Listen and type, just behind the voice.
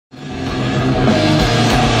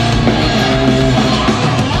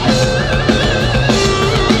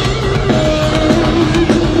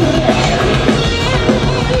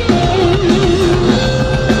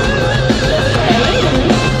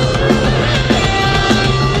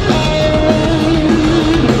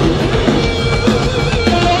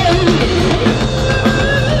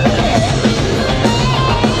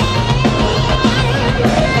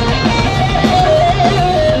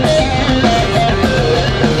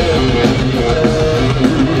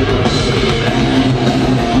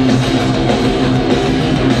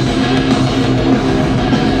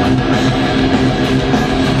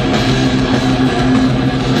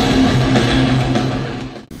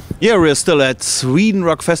Yeah, we're still at Sweden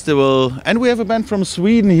Rock Festival, and we have a band from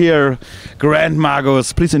Sweden here, Grand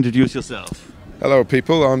MAGUS. Please introduce yourself. Hello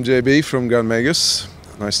people, I'm JB from Grand MAGUS.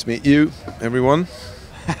 Nice to meet you, everyone.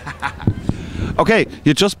 Okay,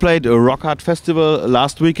 you just played a Rock Hard Festival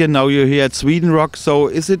last weekend, now you're here at Sweden Rock, so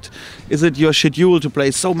is it your schedule to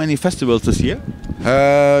play so many festivals this year?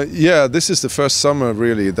 Yeah, this is the first summer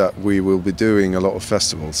really that we will be doing a lot of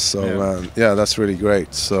festivals, so yeah, that's really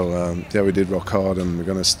great. So yeah, we did Rock Hard and we're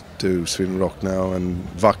going to do Sweden Rock now, and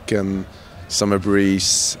Wacken, Summer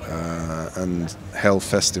Breeze and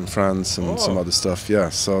Hellfest in France and some other stuff, yeah,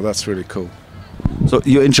 so that's really cool. So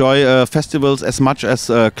you enjoy festivals as much as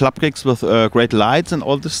club gigs with great lights and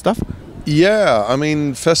all this stuff? Yeah, I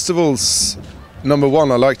mean festivals. Number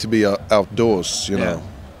one, I like to be outdoors. You know,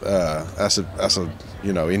 as a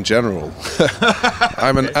you know, in general,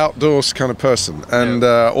 I'm an outdoors kind of person, and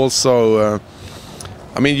also,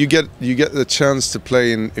 I mean, you get the chance to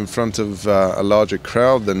play in front of a larger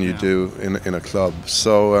crowd than you do in a club.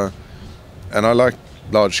 So, and I like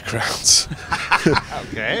large crowds.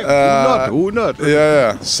 Okay, who not?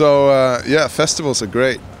 Yeah. So yeah, festivals are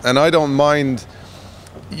great, and I don't mind,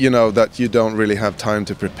 you know, that you don't really have time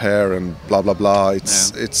to prepare and blah blah blah.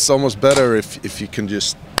 It's almost better if you can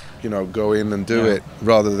just, you know, go in and do it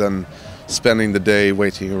rather than spending the day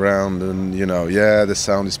waiting around and, you know, the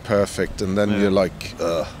sound is perfect, and then you're like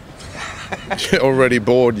you're already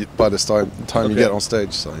bored by the time you get on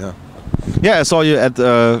stage. So yeah. Yeah, I saw you at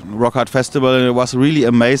the Rock Hard Festival, and I was really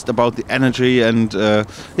amazed about the energy and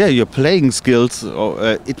your playing skills.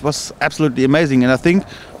 It was absolutely amazing, and I think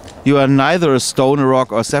you are neither a stoner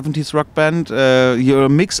rock or 70s rock band. You're a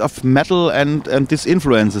mix of metal and these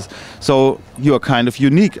influences. So you are kind of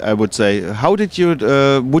unique, I would say. How would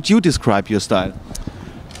you describe your style?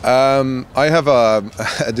 I have a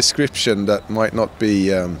description that might not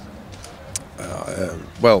be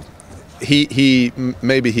well.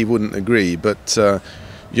 Maybe he wouldn't agree, but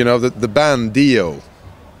you know, the band Dio,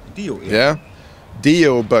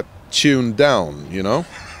 Dio, but tuned down, you know.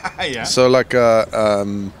 Yeah. So like a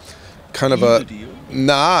kind of a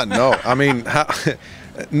no, I mean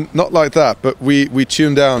not like that, but we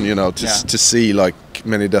tune down, you know, to see like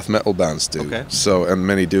many death metal bands do. Okay. So, and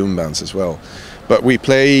many doom bands as well, but we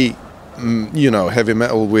play you know, heavy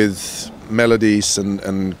metal with melodies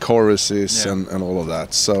and choruses and all of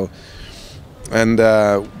that. So. And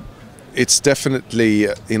it's definitely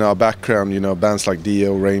in our background, you know, bands like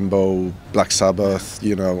Dio, Rainbow, Black Sabbath,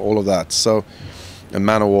 you know, all of that. So, and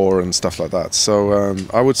Manowar and stuff like that. So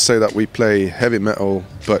I would say that we play heavy metal,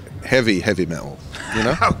 but heavy metal, you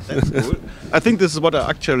know. That's cool. I think this is what I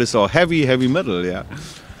actually saw, heavy metal, yeah.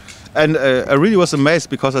 And I really was amazed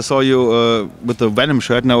because I saw you with the Venom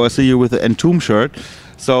shirt. Now I see you with the Entomb shirt.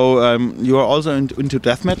 So you are also into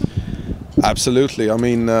death metal? Absolutely. I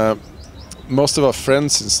mean. Most of our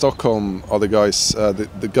friends in Stockholm are the guys.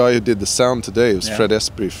 The guy who did the sound today was Fred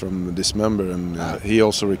Esprit from Dismember, and he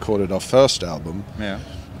also recorded our first album. Yeah.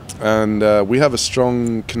 And we have a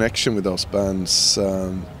strong connection with those bands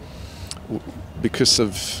because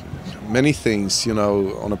of many things, you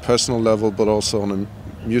know, on a personal level, but also on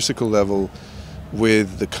a musical level.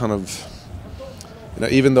 With the kind of, you know,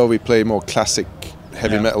 even though we play more classic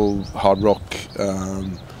heavy metal, hard rock,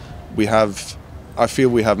 I feel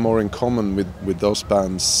we have more in common with those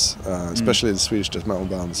bands, especially the Swedish death metal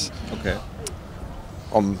bands. Okay.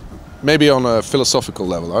 Maybe on a philosophical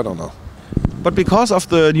level, I don't know. But because of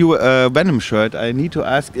the new Venom shirt, I need to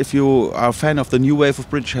ask if you are a fan of the new wave of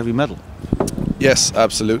British heavy metal. Yes,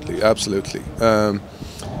 absolutely.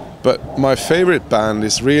 But my favorite band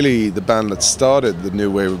is really the band that started the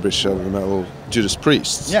new wave of British heavy metal, Judas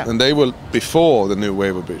Priest. Yeah. And they were before the new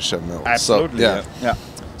wave of British heavy metal. Absolutely. So, yeah.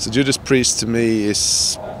 So Judas Priest to me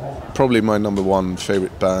is probably my number one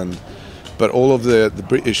favorite band, but all of the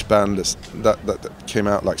British bands that came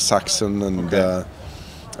out, like Saxon and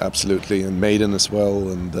absolutely, and Maiden as well,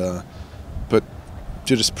 and but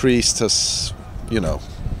Judas Priest has, you know.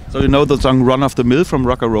 So you know the song "Run Off the Mill" from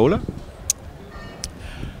Rock-A-Roller?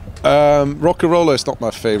 Rock-A-Roller is not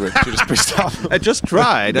my favorite Judas Priest album. I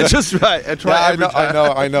tried.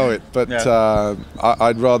 I know it, but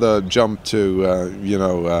I'd rather jump to you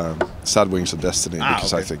know, Sad Wings of Destiny,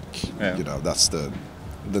 because I think you know, that's the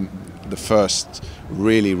first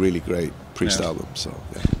really great Priest album. So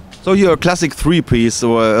So you're a classic three-piece,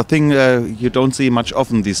 so a thing you don't see much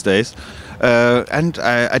often these days. And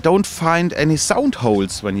I don't find any sound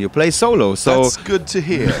holes when you play solo. So that's good to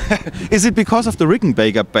hear. Is it because of the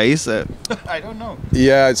Rickenbacker bass? I don't know.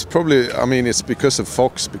 Yeah, it's probably. I mean, it's because of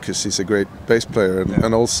Fox, because he's a great bass player,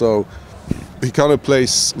 and also he kind of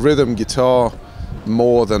plays rhythm guitar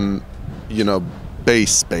more than, you know,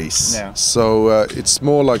 bass. Yeah. So it's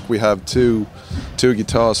more like we have two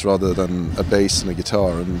guitars rather than a bass and a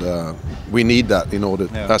guitar, and we need that in order.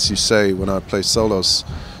 Yeah. As you say, when I play solos,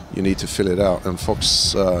 you need to fill it out, and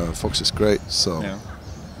Fox is great. So. Yeah.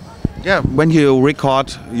 Yeah, when you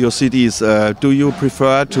record your CDs, do you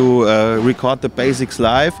prefer to record the basics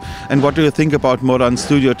live? And what do you think about modern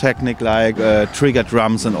studio technique like trigger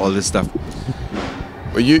drums and all this stuff?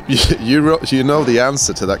 Well, you know the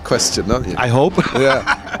answer to that question, don't you? I hope. Yeah.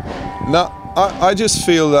 No, I just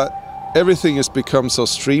feel that everything has become so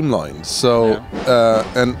streamlined. So,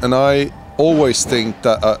 and I always think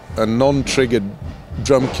that a non-triggered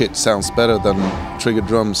drum kit sounds better than triggered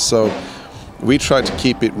drums. So. We try to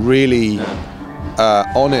keep it really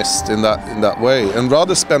honest in that way, and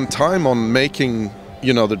rather spend time on making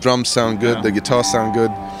the drums sound good, the guitar sound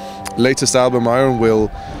good. Latest album, Iron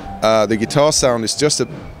Will, the guitar sound is just a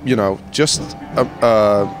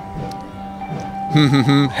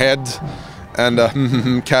head and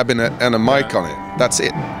a cabinet and a mic on it. That's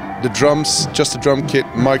it. The drums, just a drum kit,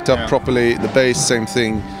 mic'd up properly. The bass, same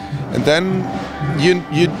thing. And then you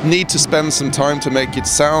need to spend some time to make it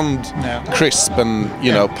sound crisp and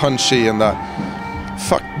punchy and that.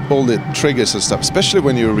 Fuck all the triggers and stuff, especially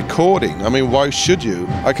when you're recording. I mean, why should you?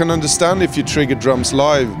 I can understand if you trigger drums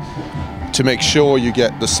live to make sure you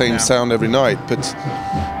get the same sound every night, but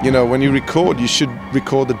when you record, you should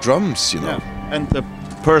record the drums. And the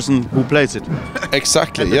person who plays it.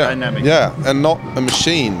 Exactly. And the dynamic. Yeah, and not a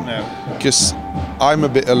machine. Because I'm a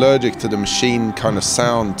bit allergic to the machine kind of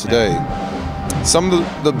sound today. Some of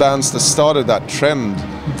the bands that started that trend,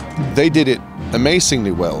 they did it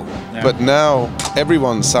amazingly well. But now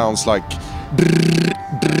everyone sounds like, and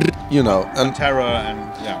Pantera and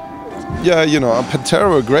and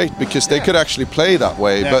Pantera are great because they could actually play that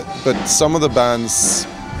way. But some of the bands,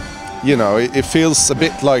 it feels a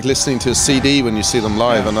bit like listening to a CD when you see them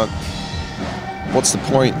live, and what's the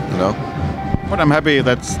point, But I'm happy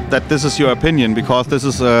that this is your opinion, because this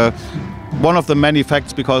is one of the many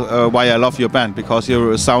facts why I love your band, because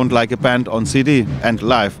you sound like a band on CD and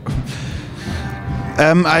live.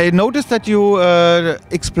 I noticed that you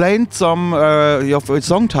explained some of your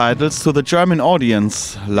song titles to the German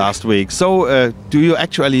audience last week. So, do you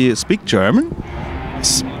actually speak German?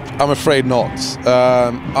 I'm afraid not.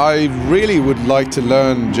 I really would like to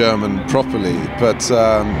learn German properly, but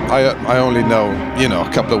I only know, a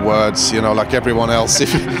couple of words, like everyone else.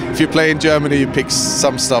 If you play in Germany, you pick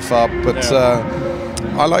some stuff up, but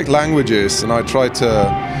I like languages, and I try to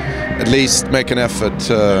at least make an effort.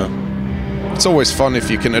 It's always fun if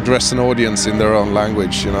you can address an audience in their own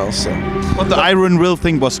language, so. But the Iron Will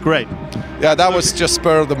thing was great. Yeah, that was just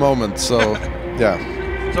spur of the moment, so, yeah.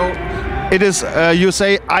 So, it is, you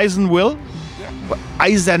say Eisen Will?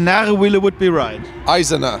 Eisener Wille would be right.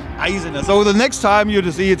 Eisener. Eisener. So the next time you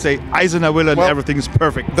see it, say Eisener Wille, and everything is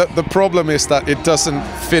perfect. The problem is that it doesn't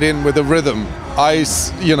fit in with the rhythm.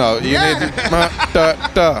 You need da,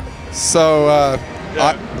 da. So,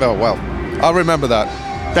 I'll remember that.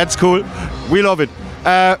 That's cool. We love it.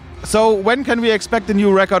 So when can we expect a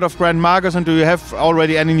new record of Grand Magus, and do you have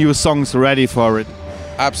already any new songs ready for it?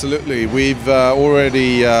 Absolutely. We've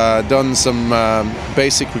already done some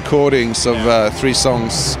basic recordings of 3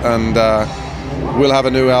 songs, and we'll have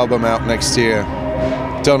a new album out next year.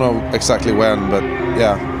 Don't know exactly when, but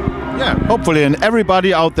yeah. Yeah, hopefully. And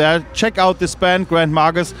everybody out there, check out this band, Grand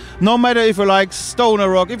Magus. No matter if you like stoner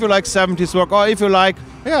rock, if you like 70s rock, or if you like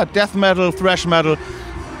death metal, thrash metal,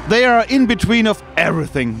 they are in between of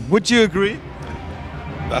everything. Would you agree?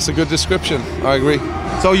 That's a good description. I agree.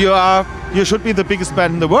 So you should be the biggest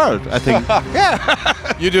band in the world, I think. Yeah.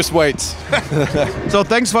 You just wait. So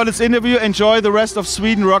thanks for this interview. Enjoy the rest of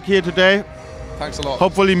Sweden Rock here today. Thanks a lot.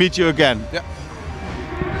 Hopefully meet you again. Yeah.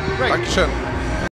 Great. Dankeschön.